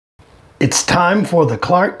It's time for the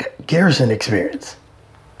Klarque Garrison experience.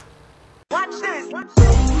 Watch this.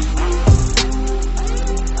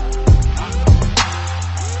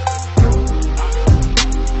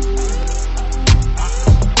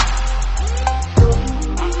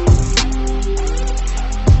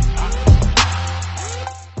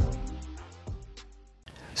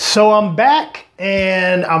 So I'm back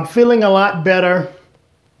and I'm feeling a lot better.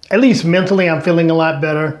 At least mentally, I'm feeling a lot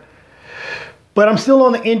better. But I'm still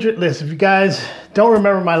on the injured list. If you guys don't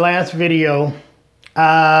remember my last video,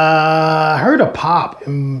 I heard a pop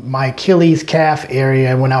in my Achilles calf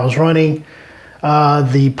area when I was running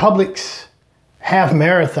the Publix half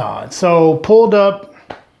marathon. So pulled up,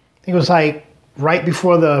 I think it was like right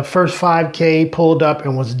before the first 5K, pulled up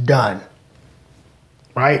and was done.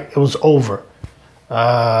 Right? It was over.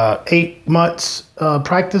 8 months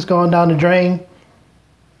practice going down the drain.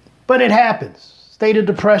 But it happens. State of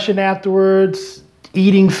depression afterwards,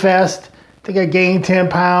 eating fest. I think I gained 10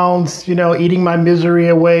 pounds, eating my misery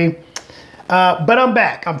away. But I'm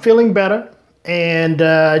back. I'm feeling better. And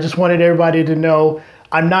I just wanted everybody to know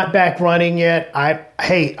I'm not back running yet.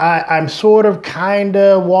 I'm sort of kind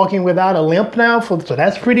of walking without a limp now, so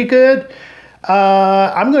that's pretty good.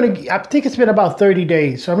 I think it's been about 30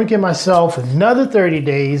 days. So I'm gonna give myself another 30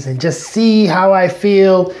 days and just see how I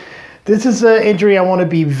feel. This is an injury I want to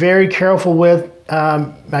be very careful with.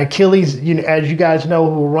 My Achilles, as you guys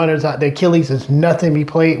know, who are runners out there, Achilles is nothing to be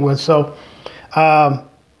played with. So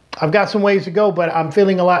I've got some ways to go, but I'm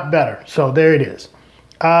feeling a lot better. So there it is.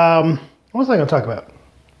 What was I going to talk about?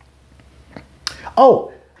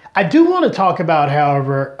 Oh, I do want to talk about,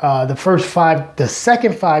 however, the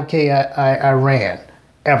second 5K I ran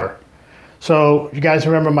ever. So you guys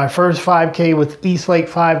remember my first 5K with Eastlake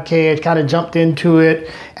 5K. I kind of jumped into it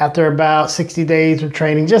after about 60 days of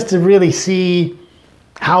training just to really see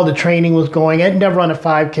how the training was going. I'd never run a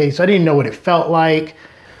 5K, so I didn't know what it felt like.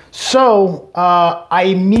 So I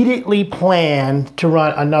immediately planned to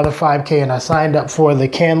run another 5K, and I signed up for the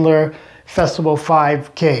Candler Festival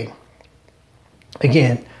 5K.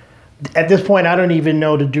 Again, at this point, I don't even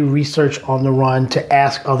know to do research on the run, to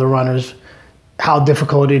ask other runners how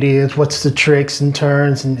difficult it is, what's the tricks and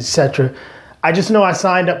turns and etc. I just know I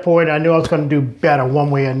signed up for it. I knew I was going to do better one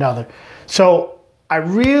way or another. So I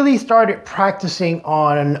really started practicing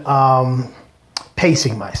on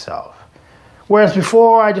pacing myself. Whereas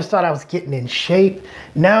before I just thought I was getting in shape.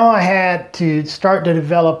 Now I had to start to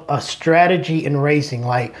develop a strategy in racing,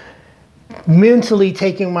 like mentally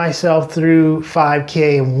taking myself through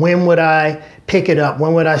 5K and when would I pick it up?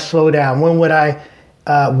 When would I slow down? When would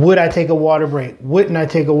I take a water break? Wouldn't I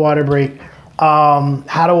take a water break?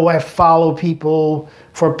 How do I follow people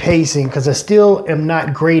for pacing? Because I still am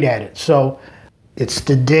not great at it. So it's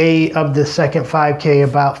the day of the second 5K,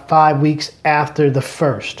 about 5 weeks after the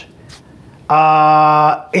first.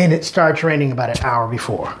 And it starts raining about an hour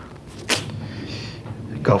before.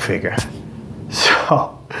 Go figure.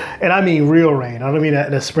 So, and I mean real rain. I don't mean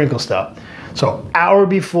that sprinkle stuff. So hour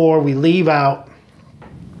before we leave out,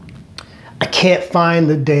 I can't find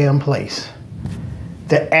the damn place.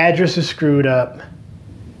 The address is screwed up.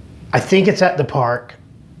 I think it's at the park,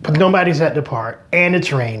 but nobody's at the park, and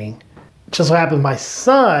it's raining. Just so happens my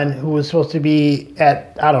son, who was supposed to be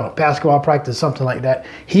at, I don't know, basketball practice, something like that,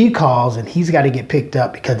 he calls and he's got to get picked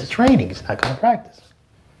up because it's raining. He's not going to practice.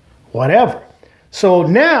 Whatever. So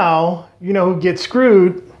now, who gets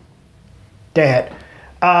screwed? Dad.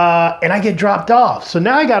 And I get dropped off. So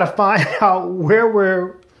now I got to find out where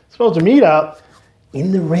we're supposed to meet up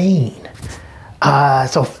in the rain.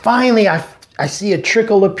 So finally I see a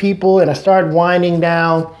trickle of people and I start winding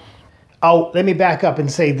down. Oh, let me back up and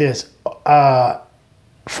say this.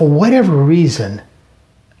 For whatever reason,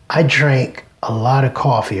 I drank a lot of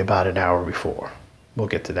coffee about an hour before. We'll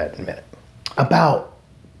get to that in a minute. About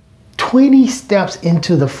 20 steps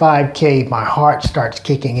into the 5K, my heart starts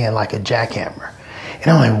kicking in like a jackhammer. And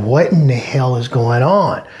I'm like, what in the hell is going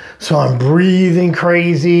on? So I'm breathing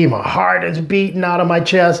crazy. My heart is beating out of my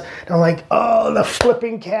chest. And I'm like, oh, the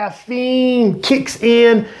flipping caffeine kicks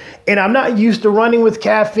in. And I'm not used to running with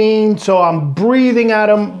caffeine. So I'm breathing out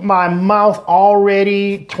of my mouth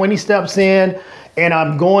already 20 steps in. And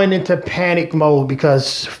I'm going into panic mode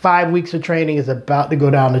because 5 weeks of training is about to go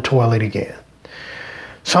down the toilet again.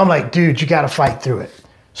 So I'm like, dude, you got to fight through it.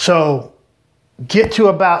 So get to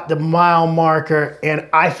about the mile marker and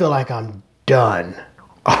I feel like I'm done.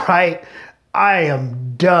 All right, I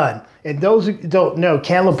am done. And those who don't know,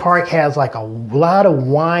 Candler Park has like a lot of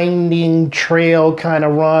winding trail kind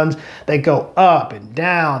of runs that go up and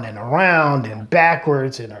down and around and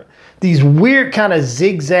backwards and these weird kind of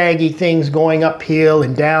zigzaggy things going uphill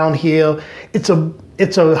and downhill. It's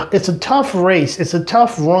it's a tough race. It's a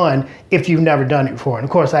tough run if you've never done it before. And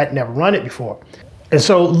of course, I had never run it before. And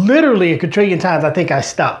so literally a quadrillion times, I think I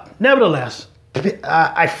stopped. Nevertheless,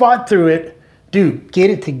 I fought through it. Dude, get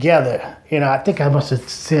it together. You know, I think I must have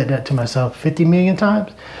said that to myself 50 million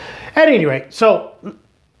times. At any rate, so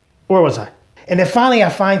where was I? And then finally I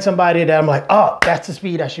find somebody that I'm like, oh, that's the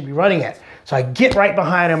speed I should be running at. So I get right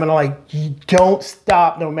behind him and I'm like, you don't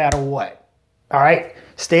stop no matter what. All right?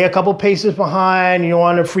 Stay a couple paces behind. You don't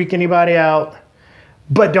want to freak anybody out,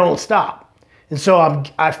 but don't stop. And so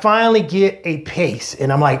I finally get a pace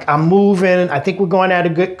and I'm like, I'm moving. I think we're going at a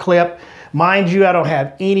good clip. Mind you, I don't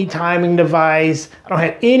have any timing device. I don't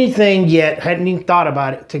have anything yet. Hadn't even thought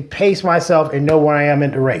about it to pace myself and know where I am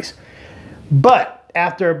in the race. But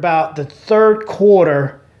after about the third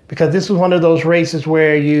quarter, because this was one of those races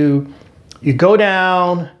where you go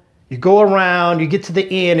down, you go around, you get to the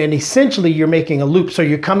end, and essentially you're making a loop. So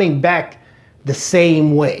you're coming back the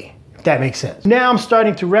same way, if that makes sense. Now I'm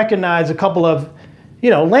starting to recognize a couple of,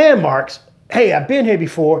 landmarks. Hey, I've been here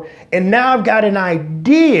before. And now I've got an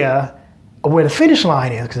idea of where the finish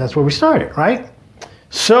line is, because that's where we started, right?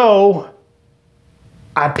 So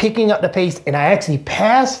I'm picking up the pace and I actually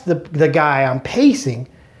passed the guy I'm pacing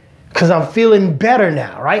because I'm feeling better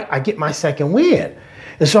now, right? I get my second win.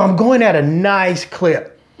 And so I'm going at a nice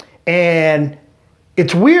clip. And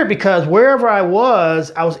it's weird because wherever I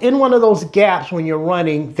was in one of those gaps when you're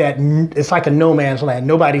running that it's like a no man's land.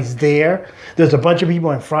 Nobody's there. There's a bunch of people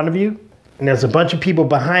in front of you and there's a bunch of people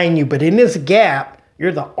behind you. But in this gap,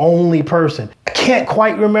 you're the only person. I can't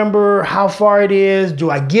quite remember how far it is. Do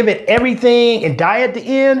I give it everything and die at the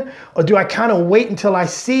end? Or do I kind of wait until I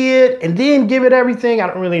see it and then give it everything? I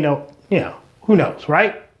don't really know. Who knows,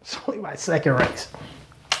 right? It's only my second race.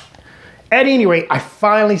 At any rate, I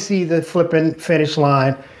finally see the flipping finish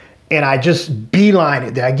line and I just beeline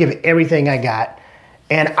it there. I give it everything I got.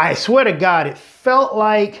 And I swear to God, it felt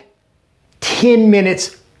like 10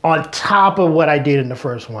 minutes on top of what I did in the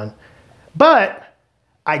first one. But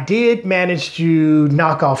I did manage to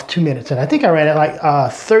knock off 2 minutes. And I think I ran it like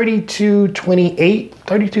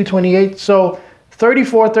 32:28. So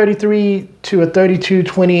 34:33 to a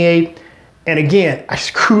 32:28. And again, I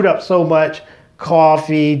screwed up so much.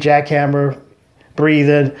 Coffee, jackhammer,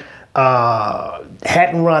 breathing.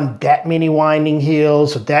 Hadn't run that many winding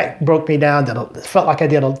hills. So that broke me down. It felt like I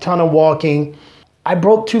did a ton of walking. I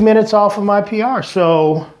broke 2 minutes off of my PR.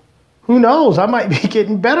 So who knows? I might be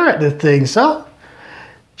getting better at this thing. So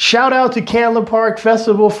shout out to Candler Park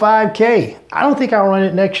Festival 5K. I don't think I'll run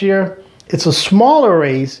it next year. It's a smaller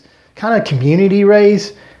race, kind of community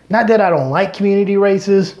race. Not that I don't like community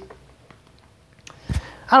races.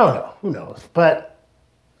 I don't know. Who knows? But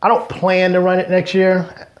I don't plan to run it next year.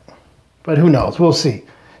 But who knows? We'll see.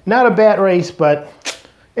 Not a bad race, but,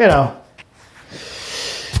 I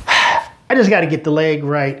just got to get the leg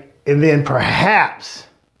right. And then perhaps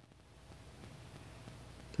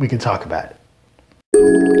we can talk about it.